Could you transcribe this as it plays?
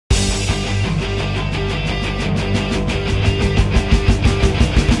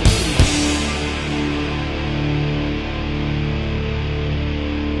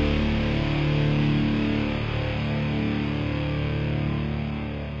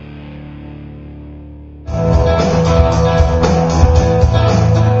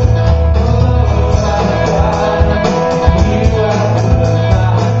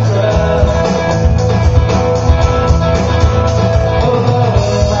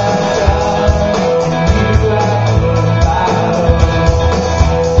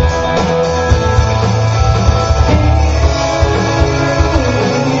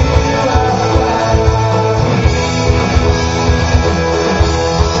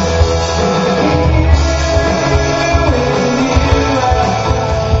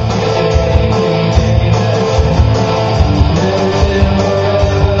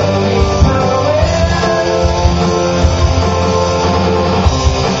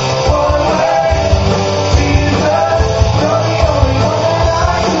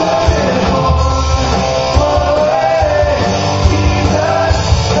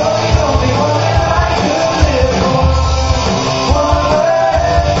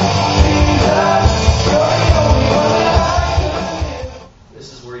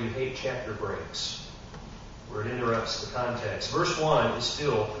is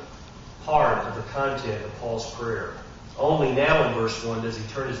still part of the content of Paul's prayer. Only now in verse 1 does he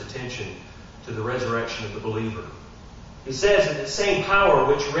turn his attention to the resurrection of the believer. He says that the same power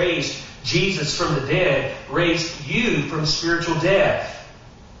which raised Jesus from the dead raised you from spiritual death.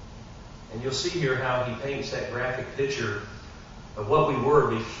 And you'll see here how he paints that graphic picture of what we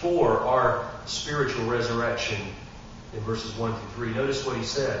were before our spiritual resurrection in verses 1 through 3. Notice what he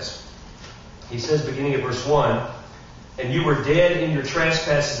says. He says, beginning at verse 1, "And you were dead in your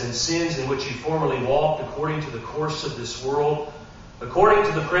trespasses and sins in which you formerly walked according to the course of this world, according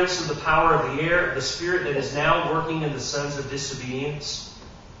to the prince of the power of the air, the spirit that is now working in the sons of disobedience.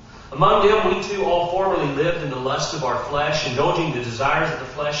 Among them we too all formerly lived in the lust of our flesh, indulging the desires of the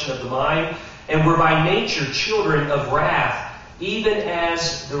flesh and of the mind, and were by nature children of wrath, even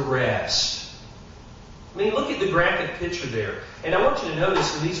as the rest." I mean, look at the graphic picture there. And I want you to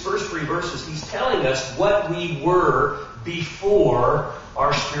notice in these first 3 verses, he's telling us what we were before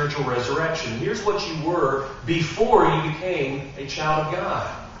our spiritual resurrection. Here's what you were before you became a child of God.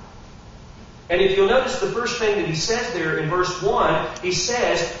 And if you'll notice the first thing that he says there in verse 1, he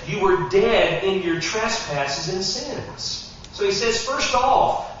says, you were dead in your trespasses and sins. So he says, first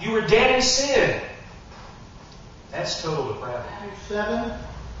off, you were dead in sin. That's total depravity. Matthew 7,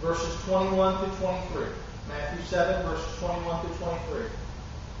 verses 21 through 23. Matthew 7, verses 21 through 23.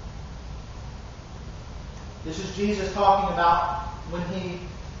 This is Jesus talking about when he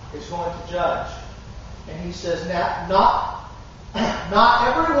is going to judge. And he says, Not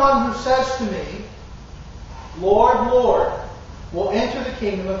everyone who says to me, Lord, Lord, will enter the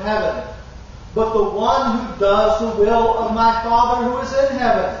kingdom of heaven, but the one who does the will of my Father who is in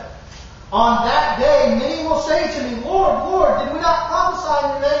heaven. On that day many will say to me, Lord, Lord, did we not prophesy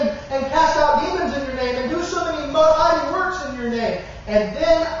in your name, and cast out demons in your name, and do so many mighty works in your name? And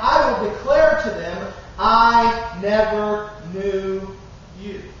then I will declare to them, I never knew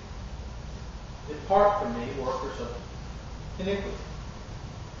you. Depart from me, workers of iniquity.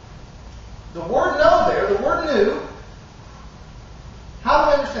 The word know there, the word knew, how do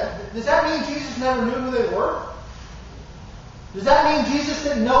we understand? Does that mean Jesus never knew who they were? Does that mean Jesus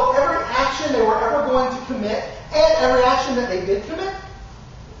didn't know every action they were ever going to commit and every action that they did commit?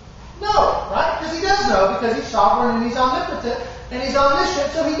 No, right? Because he does know, because he's sovereign and he's omnipotent and he's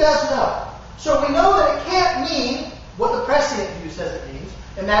omniscient, so he does know. So we know that it can't mean what the precedent view says it means,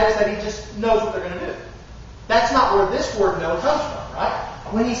 and that is that he just knows what they're going to do. That's not where this word know comes from, right?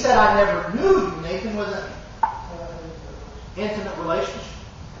 When he said, I never knew you, Nathan was an intimate relationship.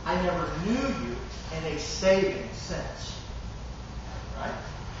 I never knew you in a saving sense. Right?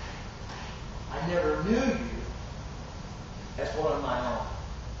 I never knew you as one of my own.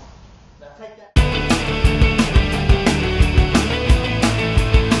 Now take that.